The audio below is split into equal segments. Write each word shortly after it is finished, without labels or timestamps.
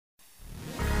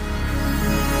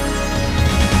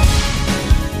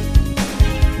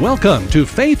Welcome to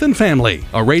Faith and Family,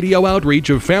 a radio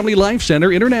outreach of Family Life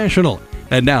Center International.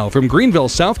 And now from Greenville,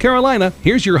 South Carolina,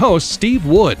 here's your host, Steve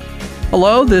Wood.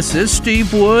 Hello, this is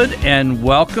Steve Wood, and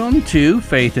welcome to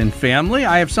Faith and Family.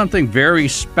 I have something very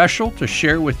special to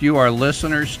share with you, our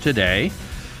listeners, today.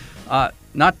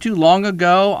 Not too long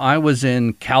ago, I was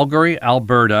in Calgary,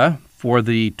 Alberta, for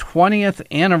the 20th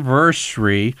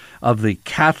anniversary of the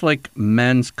Catholic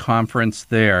Men's Conference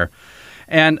there.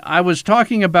 And I was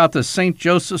talking about the St.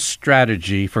 Joseph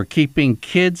strategy for keeping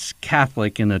kids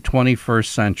Catholic in the 21st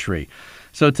century.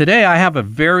 So today I have a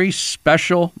very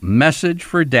special message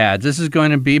for dads. This is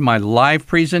going to be my live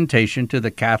presentation to the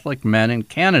Catholic men in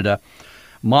Canada.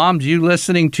 Moms, you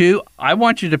listening too, I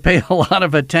want you to pay a lot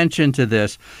of attention to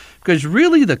this, because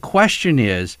really the question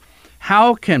is,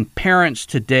 how can parents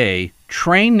today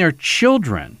train their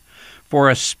children for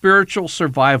a spiritual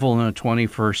survival in the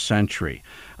 21st century?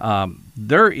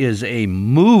 There is a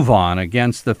move on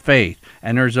against the faith,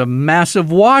 and there's a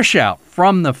massive washout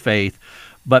from the faith,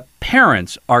 but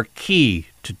parents are key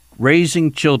to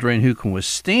raising children who can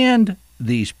withstand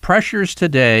these pressures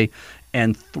today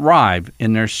and thrive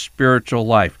in their spiritual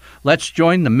life. Let's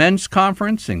join the Men's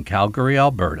Conference in Calgary,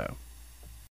 Alberta.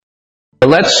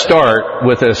 Let's start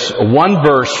with this one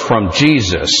verse from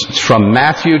Jesus. It's from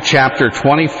Matthew chapter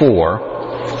 24.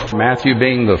 Matthew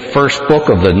being the first book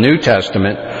of the New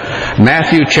Testament.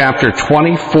 Matthew chapter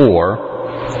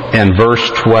 24 and verse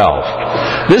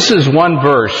 12. This is one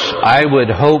verse I would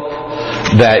hope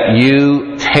that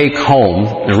you take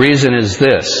home. The reason is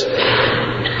this.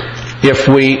 If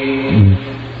we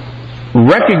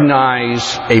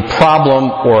recognize a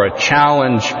problem or a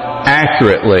challenge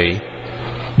accurately,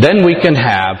 then we can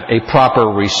have a proper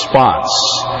response.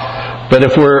 But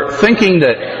if we're thinking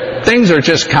that things are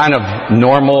just kind of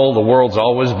normal, the world's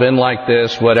always been like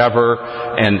this, whatever,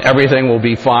 and everything will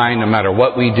be fine no matter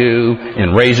what we do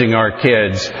in raising our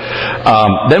kids,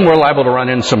 then we're liable to run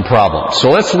into some problems. So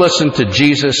let's listen to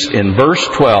Jesus in verse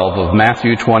 12 of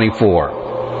Matthew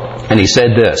 24. And he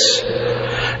said this,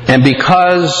 "And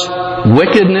because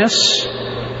wickedness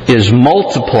is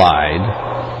multiplied,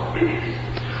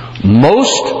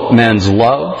 most men's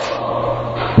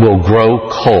love will grow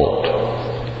cold."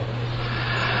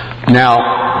 Now,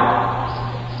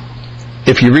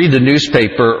 if you read the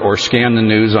newspaper or scan the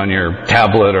news on your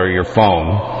tablet or your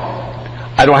phone,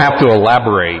 I don't have to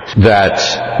elaborate that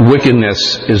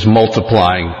wickedness is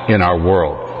multiplying in our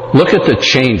world. Look at the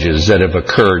changes that have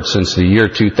occurred since the year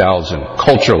 2000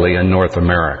 culturally in North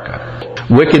America.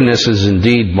 Wickedness is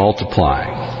indeed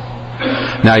multiplying.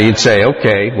 Now you'd say,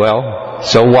 okay, well,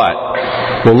 so what?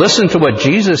 Well, listen to what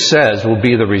Jesus says will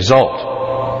be the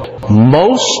result.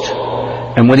 Most,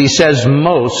 and when he says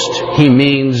most, he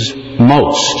means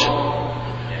most.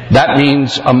 That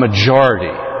means a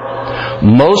majority.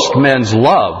 Most men's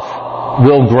love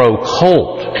will grow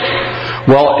cold.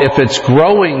 Well, if it's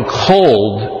growing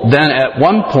cold, then at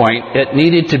one point it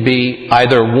needed to be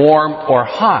either warm or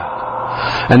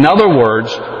hot. In other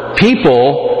words,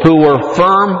 people who were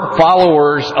firm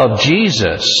followers of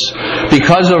Jesus,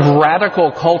 because of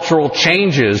radical cultural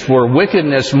changes where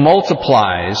wickedness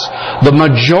multiplies, the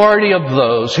majority of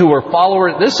those who were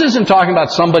followers, this isn't talking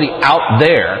about somebody out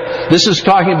there, this is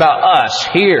talking about us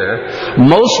here,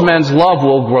 most men's love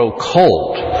will grow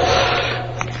cold.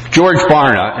 George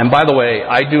Barna, and by the way,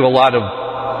 I do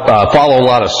follow a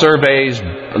lot of surveys,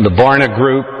 the Barna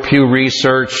Group, Pew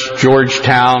Research,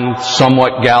 Georgetown,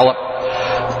 somewhat Gallup,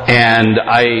 and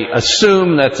I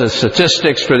assume that the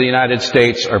statistics for the United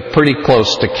States are pretty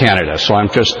close to Canada, so I'm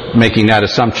just making that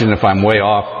assumption. If I'm way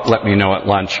off, let me know at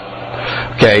lunch.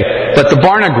 Okay, but the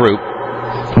Barna Group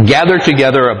gathered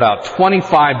together about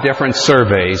 25 different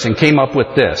surveys and came up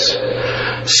with this.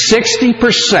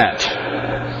 60%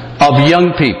 of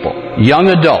young people, young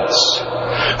adults,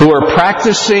 who are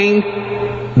practicing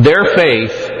their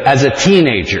faith as a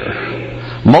teenager,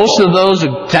 most of those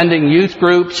attending youth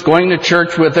groups, going to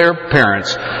church with their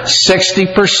parents,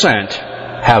 60%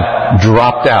 have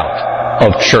dropped out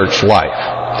of church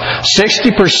life.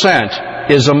 60%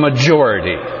 is a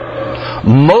majority.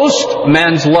 Most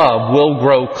men's love will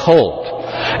grow cold.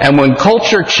 And when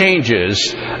culture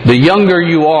changes, the younger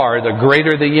you are, the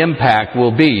greater the impact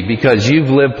will be, because you've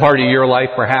lived part of your life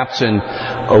perhaps in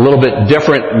a little bit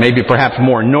different, maybe perhaps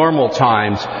more normal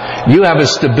times. You have a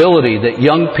stability that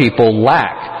young people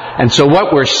lack. And so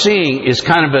what we're seeing is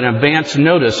kind of an advance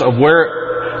notice of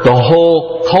where the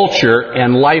whole culture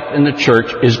and life in the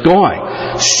church is going.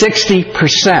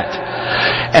 60%.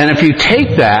 And if you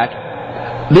take that,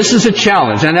 this is a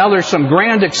challenge. And now there's some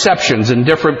grand exceptions in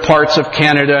different parts of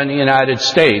Canada and the United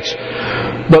States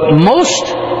But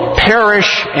most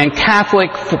parish and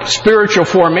Catholic spiritual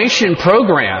formation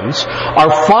programs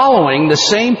are following the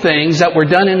same things that were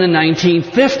done in the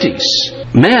 1950s.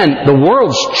 Man, the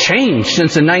world's changed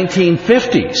since the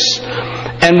 1950s.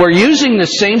 And we're using the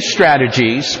same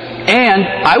strategies, and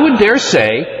I would dare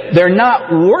say they're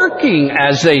not working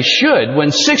as they should when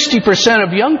 60%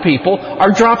 of young people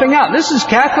are dropping out. This is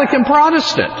Catholic and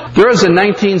Protestant. There was a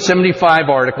 1975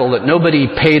 article that nobody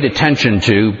paid attention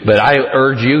to, but I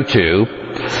urge you to.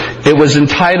 It was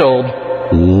entitled,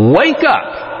 "Wake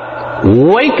Up!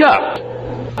 Wake Up!"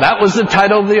 That was the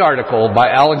title of the article by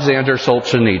Alexander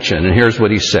Solzhenitsyn, and here's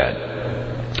what he said.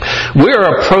 "We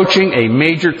are approaching a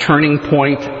major turning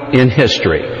point in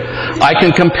history. I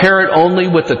can compare it only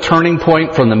with the turning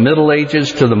point from the Middle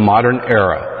Ages to the modern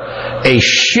era. A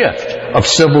shift of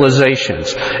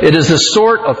civilizations. It is the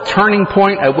sort of turning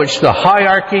point at which the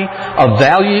hierarchy of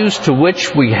values to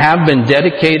which we have been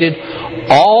dedicated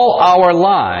all our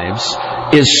lives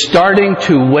is starting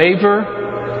to waver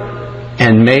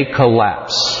and may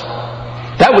collapse."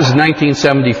 That was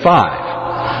 1975.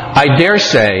 I dare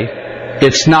say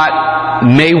it's not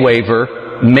may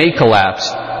waver, may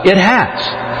collapse. It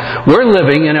has. We're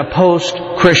living in a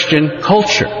post-Christian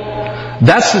culture.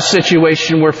 That's the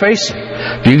situation we're facing.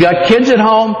 If you got kids at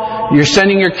home, you're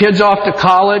sending your kids off to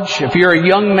college. If you're a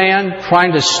young man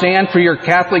trying to stand for your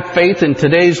Catholic faith in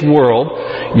today's world,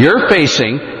 you're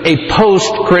facing a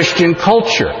post-Christian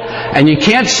culture. And you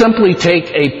can't simply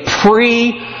take a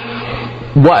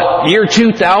year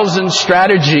 2000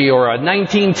 strategy or a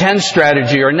 1910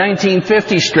 strategy or a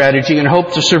 1950 strategy and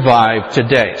hope to survive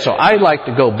today. So I'd like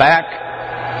to go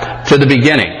back to the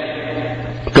beginning.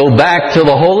 Go back to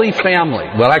the Holy Family,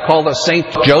 what I call the St.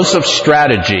 Joseph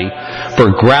strategy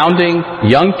for grounding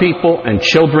young people and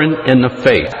children in the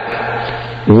faith.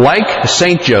 Like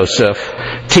St. Joseph,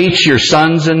 teach your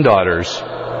sons and daughters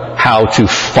how to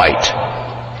fight.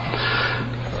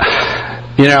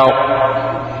 You know,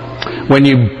 when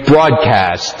you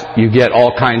broadcast, you get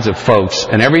all kinds of folks,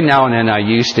 and every now and then I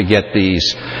used to get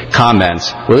these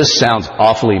comments, "Well, this sounds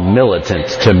awfully militant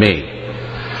to me."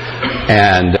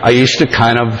 And I used to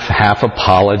kind of half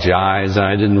apologize.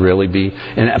 I didn't really be.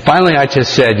 And finally I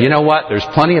just said, you know what? There's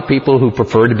plenty of people who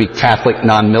prefer to be Catholic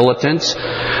non-militants.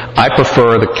 I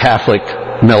prefer the Catholic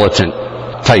militant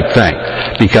type thing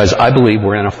because I believe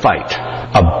we're in a fight.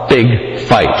 A big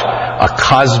fight. A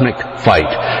cosmic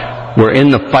fight. We're in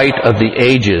the fight of the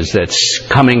ages that's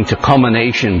coming to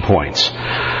culmination points.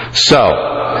 So,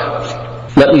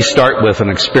 let me start with an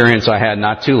experience I had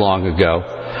not too long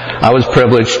ago. I was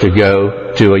privileged to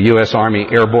go to a U.S. Army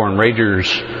Airborne Rangers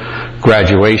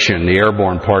graduation, the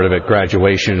airborne part of it,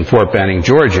 graduation in Fort Benning,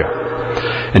 Georgia.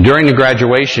 And during the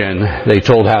graduation, they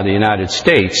told how the United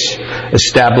States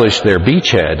established their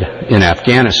beachhead in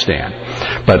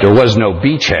Afghanistan. But there was no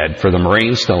beachhead for the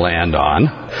Marines to land on.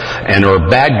 And there were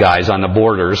bad guys on the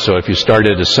borders, so if you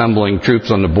started assembling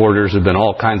troops on the borders, there had been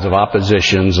all kinds of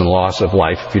oppositions and loss of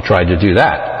life if you tried to do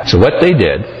that. So what they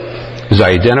did is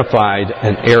identified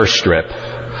an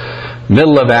airstrip,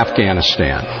 middle of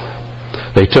Afghanistan.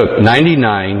 They took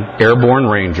 99 airborne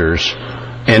Rangers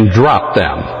and dropped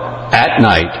them at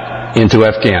night into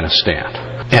Afghanistan.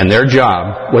 And their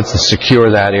job was to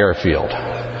secure that airfield.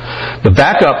 The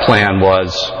backup plan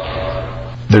was,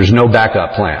 there's no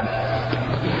backup plan.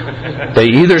 They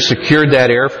either secured that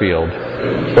airfield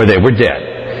or they were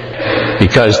dead.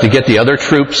 Because to get the other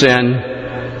troops in,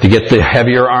 to get the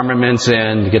heavier armaments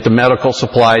in, to get the medical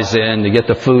supplies in, to get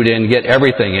the food in, to get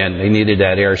everything in, they needed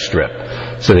that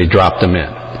airstrip. So they dropped them in.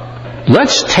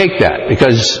 Let's take that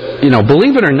because,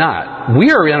 believe it or not,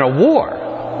 we are in a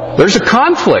war. There's a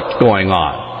conflict going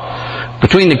on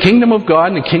between the kingdom of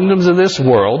God and the kingdoms of this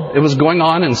world. It was going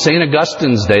on in St.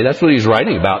 Augustine's day. That's what he's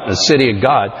writing about, in the city of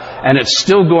God. And it's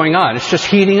still going on. It's just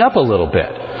heating up a little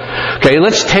bit. Okay,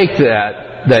 let's take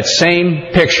that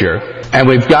same picture, and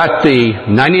we've got the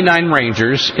 99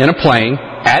 Rangers in a plane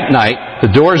at night, the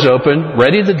doors open,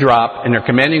 ready to drop, and their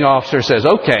commanding officer says,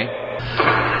 okay,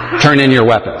 turn in your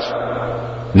weapons.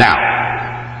 Now,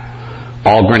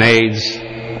 all grenades,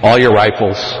 all your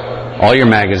rifles, all your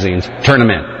magazines, turn them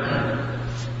in.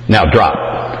 Now drop.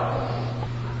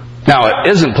 Now, it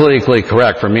isn't politically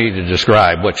correct for me to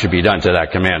describe what should be done to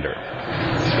that commander.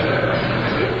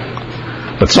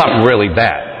 But something really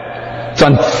bad. It's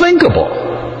unthinkable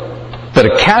that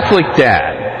a Catholic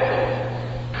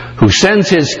dad who sends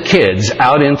his kids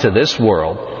out into this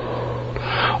world,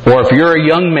 or if you're a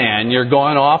young man, you're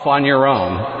going off on your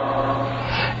own,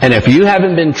 and if you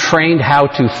haven't been trained how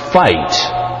to fight,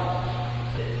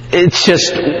 it's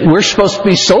just, we're supposed to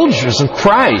be soldiers of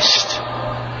Christ.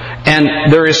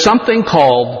 And there is something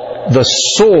called the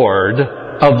sword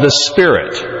of the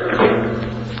Spirit.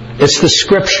 It's the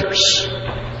Scriptures.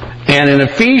 And in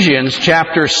Ephesians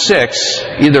chapter 6,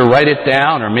 either write it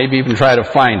down or maybe even try to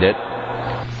find it,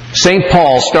 St.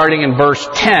 Paul, starting in verse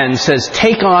 10, says,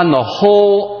 take on the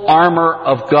whole armor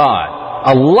of God.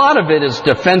 A lot of it is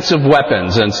defensive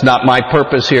weapons, and it's not my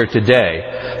purpose here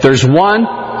today. There's one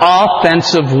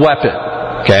offensive weapon.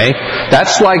 Okay?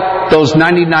 That's like those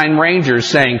 99 Rangers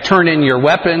saying, turn in your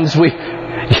weapons.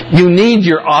 You need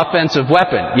your offensive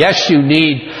weapon. Yes, you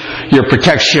need your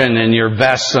protection and your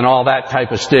vests and all that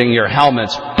type of thing, your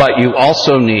helmets, but you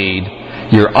also need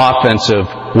your offensive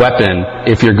weapon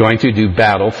if you're going to do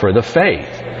battle for the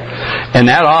faith. And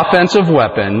that offensive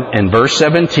weapon in verse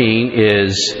 17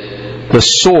 is the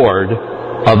sword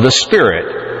of the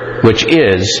Spirit, which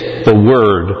is the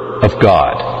Word of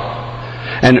God.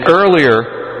 And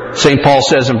earlier, St. Paul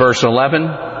says in verse 11,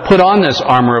 put on this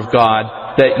armor of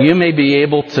God that you may be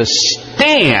able to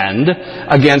stand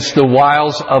against the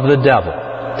wiles of the devil.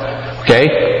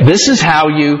 Okay? This is how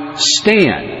you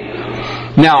stand.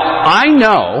 Now, I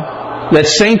know that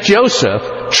St.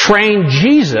 Joseph trained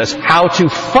Jesus how to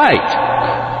fight.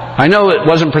 I know it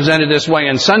wasn't presented this way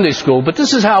in Sunday school, but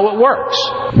this is how it works.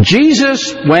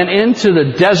 Jesus went into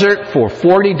the desert for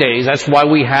 40 days. That's why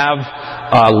we have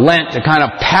Lent to kind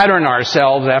of pattern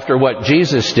ourselves after what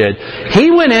Jesus did.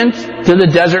 He went into the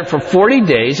desert for 40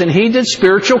 days and he did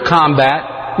spiritual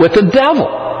combat with the devil.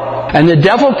 And the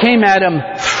devil came at him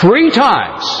 3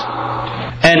 times.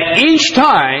 And each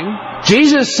time,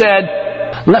 Jesus said,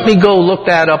 let me go look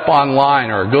that up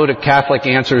online, or go to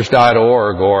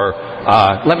CatholicAnswers.org, or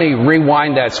let me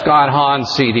rewind that Scott Hahn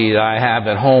CD that I have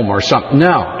at home or something.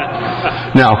 No.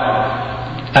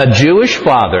 A Jewish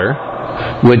father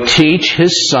would teach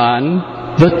his son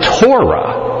the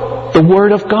Torah, the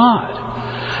Word of God.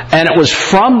 And it was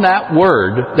from that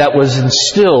Word that was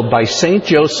instilled by St.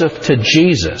 Joseph to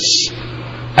Jesus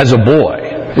as a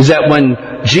boy, is that when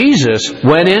Jesus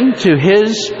went into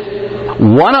his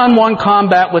one-on-one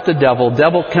combat with the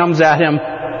devil comes at him,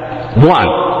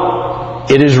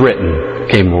 1, it is written,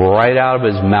 came right out of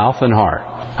his mouth and heart.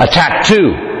 Attack 2,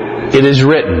 it is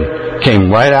written,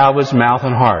 came right out of his mouth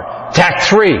and heart. Attack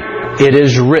 3, it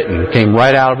is written, came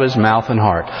right out of his mouth and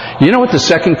heart. You know what the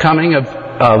second coming of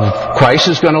Christ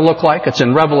is going to look like? It's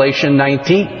in Revelation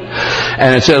 19.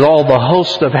 And it says all the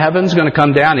host of heaven's going to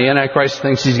come down. The Antichrist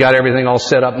thinks he's got everything all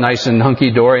set up nice and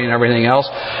hunky-dory and everything else.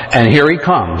 And here he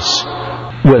comes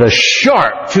with a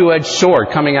sharp two-edged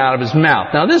sword coming out of his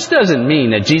mouth. Now this doesn't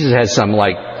mean that Jesus has some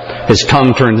his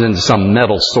tongue turns into some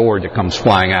metal sword that comes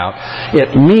flying out.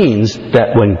 It means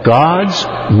that when God's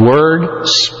Word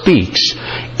speaks,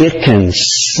 it can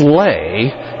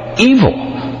slay evil.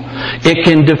 It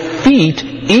can defeat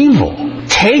evil.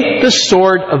 Take the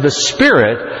sword of the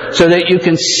Spirit so that you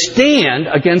can stand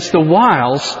against the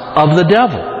wiles of the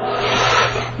devil.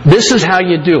 This is how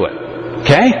you do it.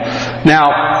 Okay? Now,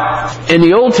 in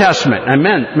the Old Testament,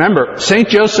 remember, St.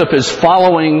 Joseph is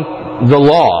following the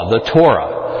law, the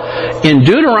Torah. In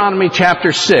Deuteronomy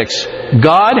chapter 6,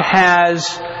 God has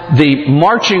the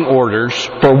marching orders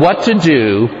for what to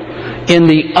do in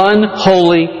the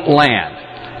unholy land.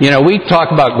 You know, we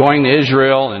talk about going to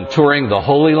Israel and touring the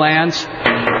Holy Lands.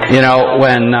 You know,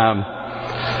 when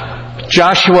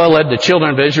Joshua led the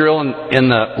children of Israel in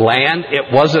the land,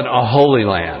 it wasn't a holy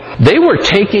land. They were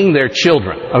taking their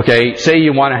children. Okay, say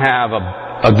you want to have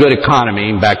a good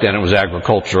economy. Back then it was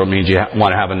agricultural. It means you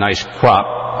want to have a nice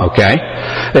crop. Okay?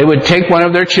 They would take one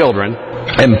of their children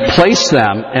and place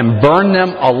them and burn them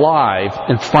alive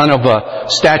in front of a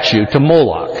statue to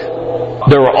Moloch.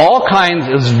 There were all kinds,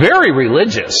 it was very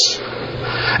religious.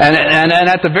 And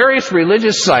at the various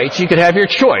religious sites, you could have your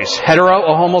choice, hetero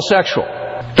or homosexual.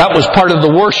 That was part of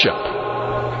the worship.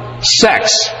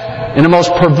 Sex in the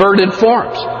most perverted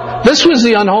forms. This was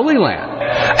the unholy land.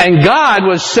 And God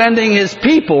was sending His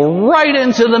people right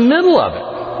into the middle of it.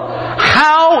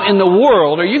 How in the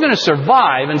world are you going to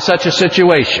survive in such a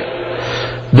situation?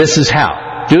 This is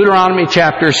how. Deuteronomy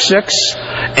chapter 6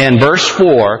 and verse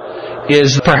 4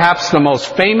 is perhaps the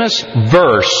most famous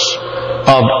verse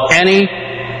of any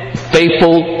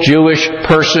faithful Jewish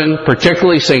person,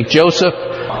 particularly St. Joseph.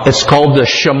 It's called the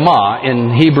Shema.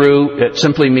 In Hebrew, it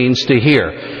simply means to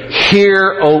hear.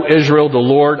 Hear, O Israel, the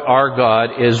Lord our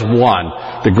God is one.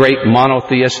 The great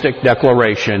monotheistic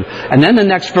declaration. And then the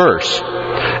next verse.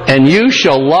 And you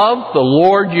shall love the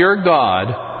Lord your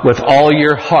God with all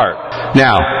your heart.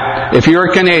 Now, if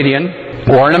you're a Canadian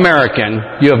or an American,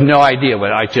 you have no idea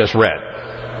what I just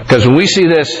read. Because when we see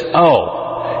this,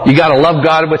 you got to love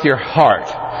God with your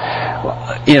heart.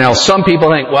 some people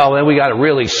think, well, then we got to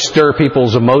really stir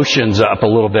people's emotions up a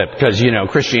little bit because,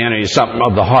 Christianity is something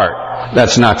of the heart.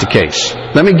 That's not the case.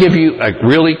 Let me give you a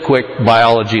really quick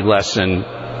biology lesson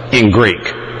in Greek.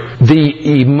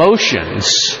 The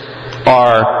emotions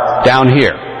are down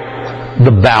here.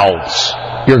 The bowels.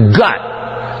 Your gut.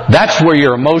 That's where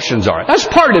your emotions are. That's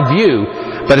part of you,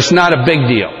 but it's not a big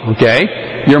deal, okay?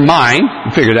 Your mind,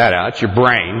 you figure that out, it's your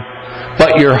brain.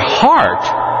 But your heart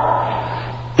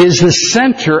is the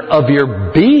center of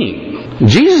your being.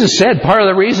 Jesus said part of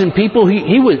the reason people, here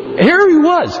he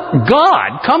was,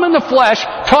 God, come in the flesh,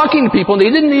 talking to people, and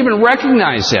they didn't even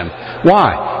recognize Him.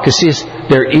 Why? Because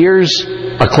their ears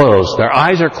are closed, their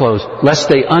eyes are closed, lest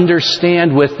they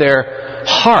understand with their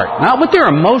heart, not with their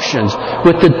emotions,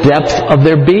 with the depth of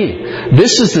their being.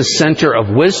 This is the center of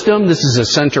wisdom. This is the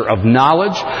center of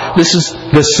knowledge. This is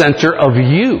the center of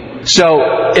you. So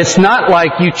it's not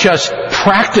like you just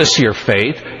practice your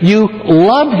faith. You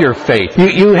love your faith.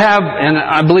 You have, and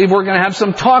I believe we're going to have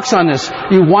some talks on this,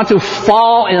 you want to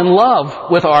fall in love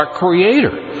with our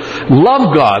Creator.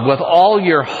 Love God with all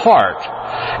your heart.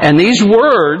 And these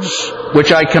words,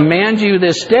 which I command you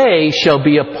this day, shall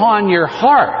be upon your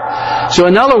heart. So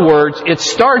in other words, it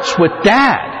starts with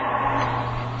Dad.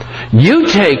 You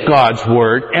take God's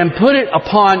Word and put it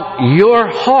upon your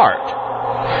heart.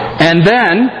 And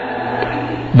then,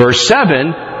 verse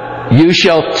 7, you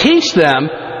shall teach them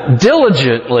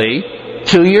diligently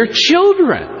to your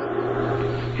children.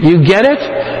 You get it?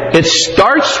 It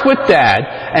starts with Dad.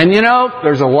 And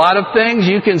there's a lot of things.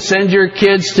 You can send your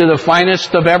kids to the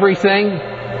finest of everything.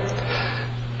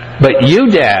 But you,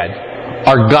 Dad,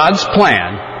 are God's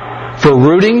plan for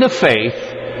rooting the faith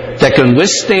that can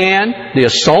withstand the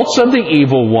assaults of the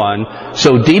evil one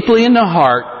so deeply in the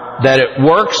heart that it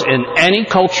works in any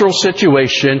cultural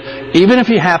situation, even if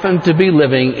you happen to be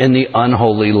living in the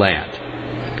unholy land.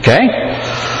 Okay?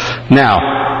 Now,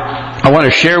 I want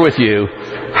to share with you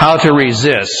how to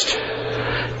resist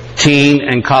teen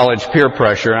and college peer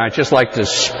pressure. And I'd just like to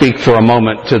speak for a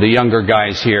moment to the younger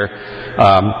guys here.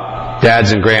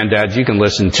 Dads and granddads, you can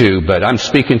listen too, but I'm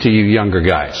speaking to you younger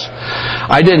guys.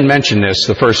 I didn't mention this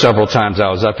the first several times I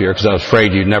was up here because I was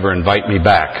afraid you'd never invite me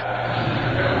back.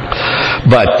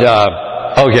 But,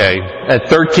 okay, at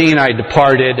 13 I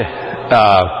departed.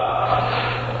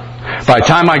 By the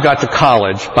time I got to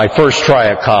college, my first try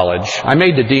at college, I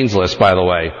made the dean's list, by the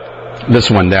way. This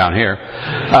one down here.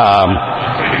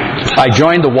 I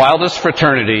joined the wildest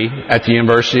fraternity at the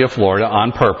University of Florida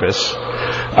on purpose.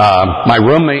 My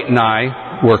roommate and I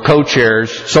were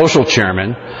co-chairs, social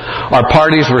chairmen. Our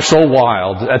parties were so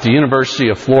wild that the University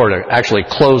of Florida actually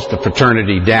closed the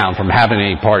fraternity down from having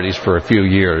any parties for a few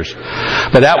years.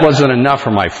 But that wasn't enough for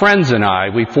my friends and I.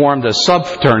 We formed a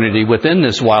sub-fraternity within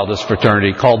this wildest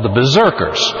fraternity called the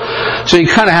Berserkers. So you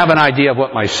kind of have an idea of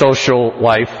what my social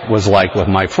life was like with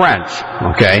my friends.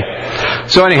 Okay?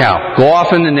 So anyhow, go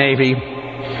off in the Navy.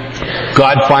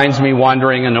 God finds me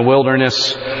wandering in the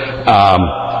wilderness.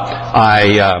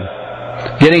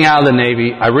 Getting out of the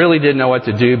Navy, I really didn't know what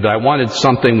to do, but I wanted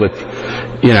something with,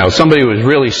 somebody who was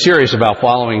really serious about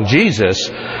following Jesus.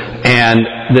 And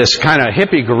this kind of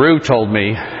hippie guru told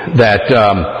me that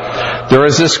there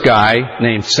is this guy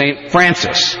named St.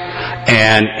 Francis.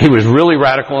 And he was really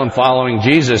radical in following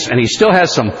Jesus, and he still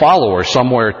has some followers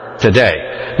somewhere today.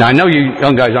 Now, I know you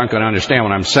young guys aren't going to understand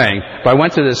what I'm saying, but I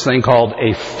went to this thing called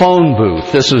a phone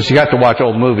booth. You have to watch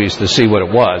old movies to see what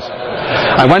it was.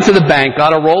 I went to the bank,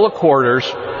 got a roll of quarters,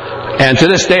 and to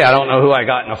this day I don't know who I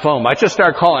got in the phone. I just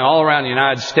started calling all around the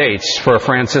United States for a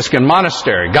Franciscan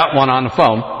monastery. Got one on the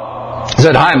phone. I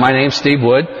said, hi, my name's Steve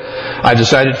Wood. I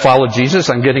decided to follow Jesus.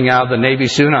 I'm getting out of the Navy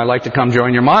soon. I'd like to come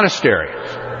join your monastery.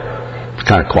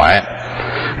 Kind of quiet.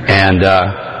 And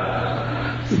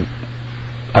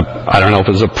I don't know if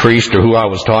it was a priest or who I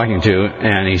was talking to,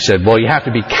 and he said, well, you have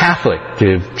to be Catholic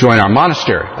to join our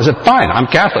monastery. I said, fine, I'm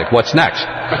Catholic. What's next?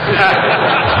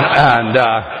 And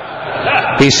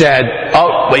he said,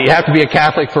 oh, but you have to be a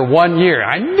Catholic for 1 year.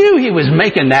 I knew he was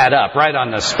making that up right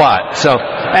on the spot. So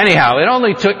anyhow, it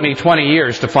only took me 20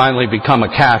 years to finally become a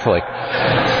Catholic.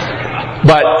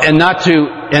 And not to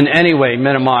in any way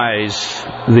minimize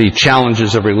the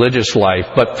challenges of religious life,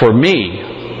 but for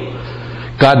me,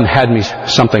 God had me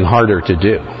something harder to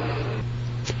do.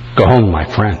 Go home with my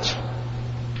friends.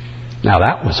 Now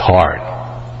that was hard.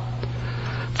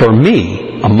 For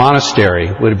me, a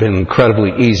monastery would have been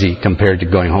incredibly easy compared to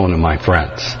going home to my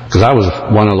friends. Because I was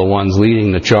one of the ones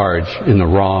leading the charge in the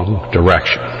wrong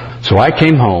direction. So I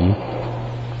came home,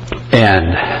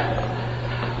 and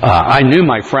I knew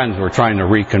my friends were trying to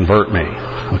reconvert me.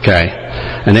 Okay?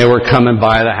 And they were coming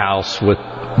by the house with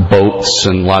boats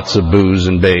and lots of booze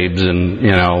and babes and,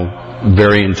 you know,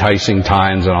 very enticing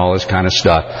times and all this kind of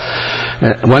stuff.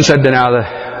 Once I'd been out of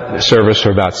the service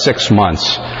for about 6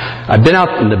 months, I'd been out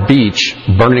on the beach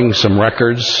burning some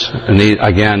records, and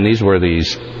these were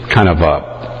these kind of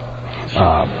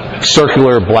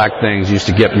circular black things used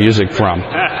to get music from,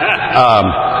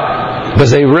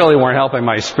 because they really weren't helping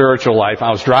my spiritual life.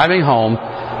 I was driving home,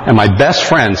 and my best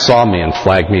friend saw me and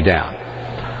flagged me down.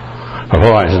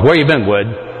 I said, "Where you been, Wood?"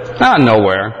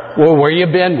 "Nowhere." "Well, where you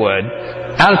been, Wood?"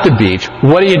 "Out at the beach."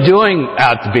 "What are you doing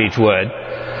out at the beach, Wood?"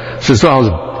 I said, "I was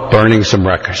burning some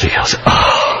records." He goes,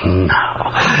 "Oh,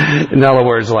 no." In other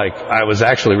words, like, I was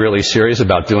actually really serious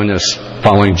about doing this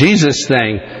following Jesus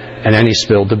thing, and then he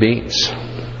spilled the beans.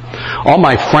 All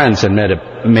my friends had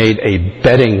made a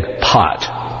betting pot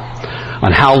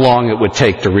on how long it would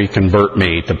take to reconvert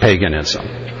me to paganism.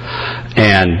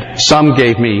 And some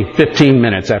gave me 15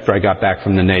 minutes after I got back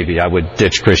from the Navy. I would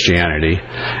ditch Christianity.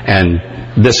 And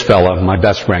this fella, my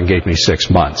best friend, gave me 6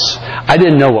 months. I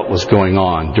didn't know what was going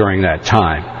on during that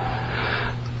time.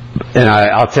 And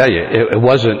I'll tell you, it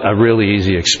wasn't a really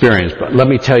easy experience. But let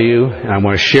me tell you, and I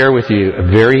want to share with you a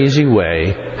very easy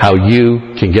way how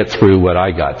you can get through what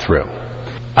I got through.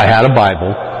 I had a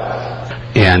Bible,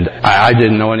 and I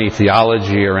didn't know any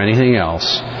theology or anything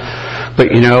else.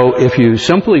 But you know, if you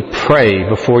simply pray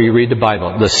before you read the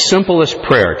Bible, the simplest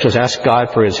prayer, just ask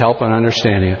God for His help and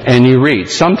understanding, and you read.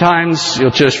 Sometimes you'll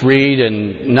just read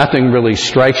and nothing really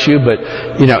strikes you,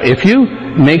 but you know, if you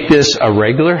make this a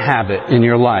regular habit in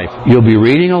your life, you'll be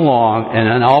reading along, and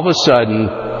then all of a sudden,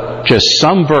 just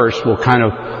some verse will kind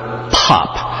of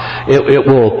pop. It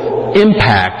will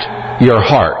impact your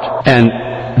heart. And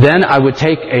then I would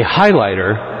take a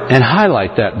highlighter and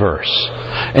highlight that verse.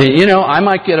 And you know, I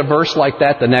might get a verse like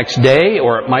that the next day,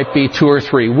 or it might be 2 or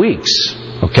 3 weeks.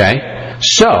 Okay?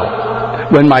 So,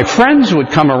 when my friends would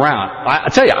come around, I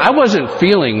tell you, I wasn't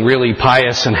feeling really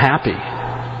pious and happy.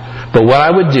 But what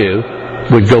I would do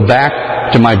would go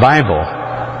back to my Bible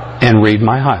and read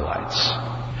my highlights.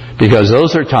 Because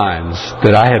those are times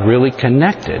that I had really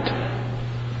connected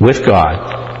with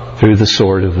God through the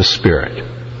sword of the Spirit.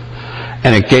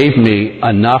 And it gave me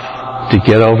enough to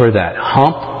get over that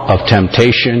hump of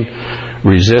temptation,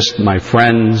 resist my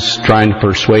friends trying to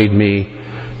persuade me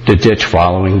to ditch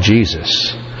following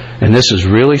Jesus. And this is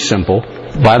really simple.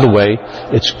 By the way,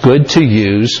 it's good to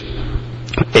use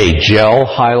a gel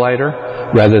highlighter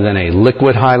rather than a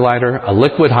liquid highlighter. A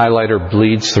liquid highlighter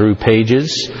bleeds through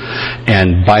pages,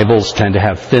 and Bibles tend to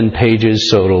have thin pages,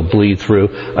 so it'll bleed through.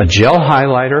 A gel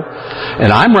highlighter,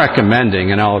 and I'm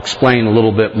recommending, and I'll explain a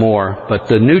little bit more, but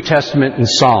the New Testament and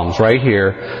Psalms right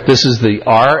here, this is the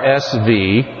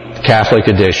RSV Catholic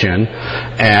edition,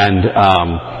 and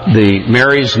the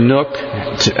Mary's Nook,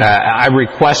 I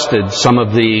requested some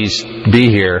of these be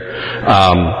here,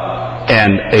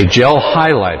 and a gel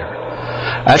highlighter.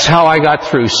 That's how I got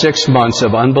through 6 months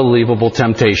of unbelievable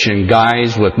temptation,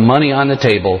 guys with money on the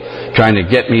table trying to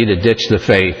get me to ditch the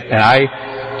faith. And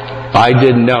I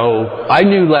didn't know, I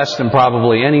knew less than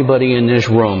probably anybody in this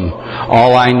room.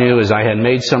 All I knew is I had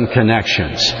made some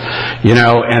connections. You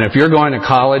know, and if you're going to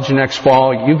college next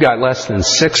fall, you've got less than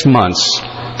 6 months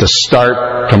to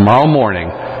start tomorrow morning.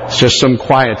 It's just some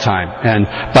quiet time. And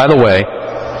by the way,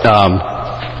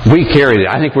 we carry it.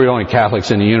 I think we're the only Catholics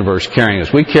in the universe carrying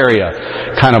this. We carry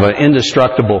a kind of an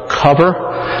indestructible cover.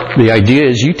 The idea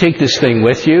is you take this thing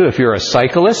with you. If you're a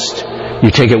cyclist, you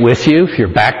take it with you. If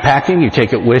you're backpacking, you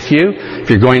take it with you.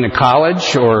 If you're going to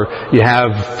college or you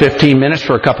have 15 minutes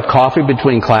for a cup of coffee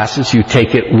between classes, you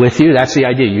take it with you. That's the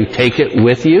idea. You take it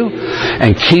with you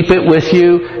and keep it with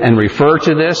you and refer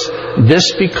to this.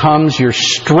 This becomes your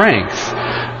strength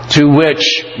to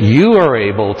which you are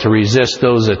able to resist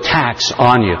those attacks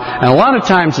on you. And a lot of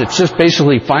times it's just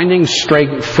basically finding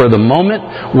strength for the moment.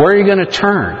 Where are you going to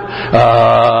turn?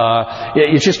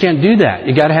 You just can't do that.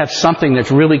 You got to have something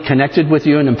that's really connected with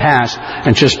you in the past,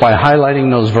 and just by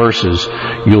highlighting those verses,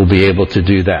 you'll be able to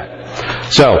do that.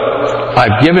 So,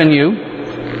 I've given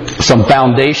you some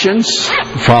foundations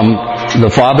from the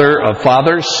Father of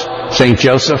Fathers, St.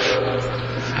 Joseph,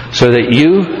 so that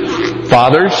you,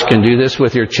 fathers, can do this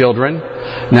with your children.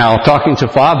 Now, talking to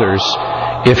fathers,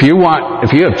 if you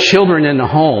have children in the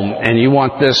home and you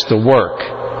want this to work,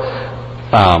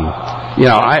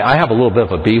 I have a little bit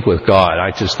of a beef with God.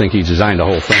 I just think He designed the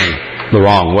whole thing the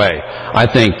wrong way. I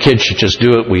think kids should just do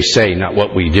what we say, not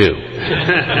what we do.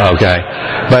 Okay?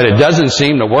 But it doesn't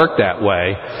seem to work that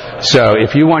way. So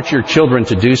if you want your children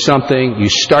to do something, you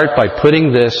start by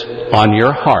putting this on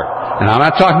your heart. And I'm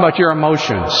not talking about your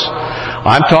emotions.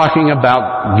 I'm talking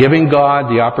about giving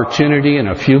God the opportunity in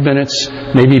a few minutes,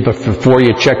 maybe before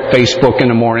you check Facebook in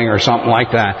the morning or something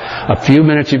like that, a few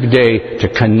minutes of your day to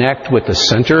connect with the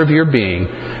center of your being,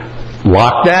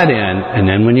 lock that in, and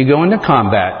then when you go into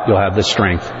combat, you'll have the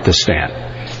strength to stand.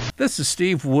 This is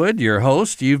Steve Wood, your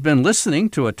host. You've been listening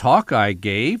to a talk I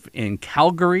gave in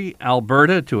Calgary,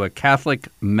 Alberta, to a Catholic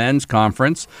men's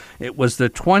conference. It was the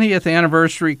 20th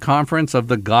anniversary conference of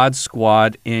the God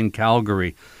Squad in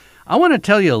Calgary. I want to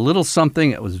tell you a little something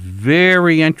that was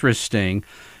very interesting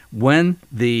when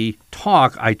the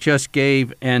talk I just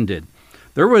gave ended.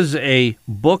 There was a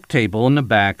book table in the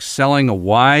back selling a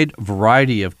wide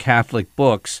variety of Catholic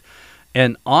books,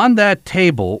 and on that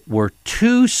table were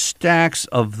 2 stacks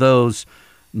of those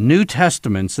New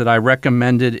Testaments that I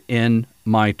recommended in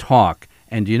my talk.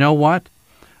 And you know what?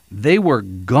 They were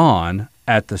gone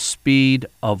at the speed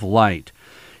of light.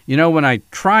 You know, when I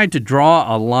tried to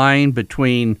draw a line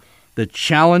between the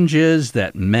challenges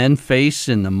that men face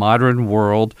in the modern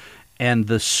world and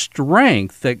the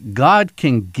strength that God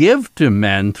can give to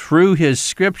men through His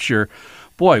Scripture,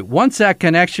 boy, once that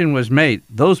connection was made,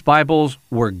 those Bibles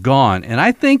were gone. And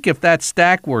I think if that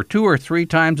stack were 2 or 3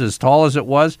 times as tall as it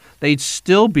was, they'd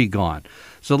still be gone.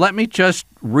 So let me just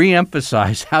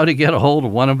reemphasize how to get a hold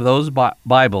of one of those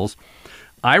Bibles.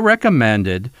 I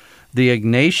recommended the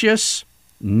Ignatius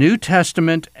New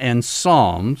Testament and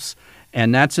Psalms,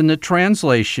 and that's in the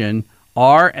translation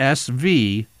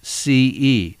RSVCE.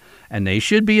 And they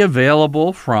should be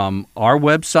available from our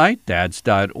website,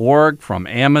 dads.org, from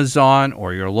Amazon,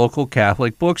 or your local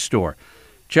Catholic bookstore.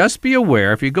 Just be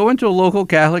aware, if you go into a local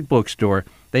Catholic bookstore,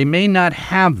 they may not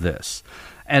have this,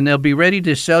 and they'll be ready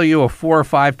to sell you a 4 or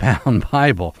 5 pound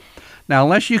Bible. Now,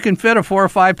 unless you can fit a 4 or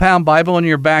 5 pound Bible in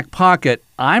your back pocket,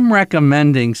 I'm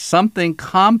recommending something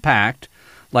compact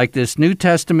like this New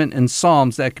Testament and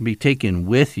Psalms that can be taken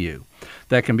with you,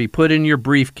 that can be put in your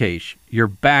briefcase, your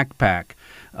backpack,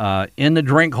 in the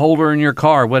drink holder in your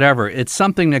car, whatever. It's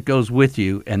something that goes with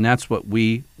you, and that's what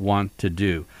we want to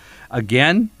do.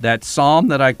 Again, that psalm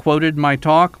that I quoted in my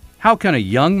talk, how can a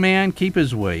young man keep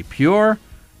his way pure?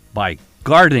 By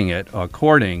guarding it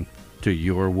according to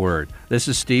your word. This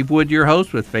is Steve Wood, your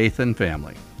host with Faith and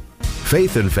Family.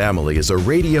 Faith and Family is a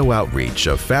radio outreach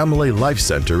of Family Life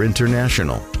Center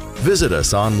International. Visit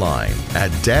us online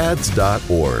at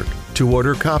dads.org to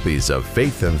order copies of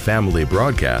Faith and Family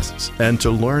broadcasts and to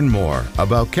learn more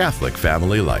about Catholic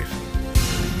family life.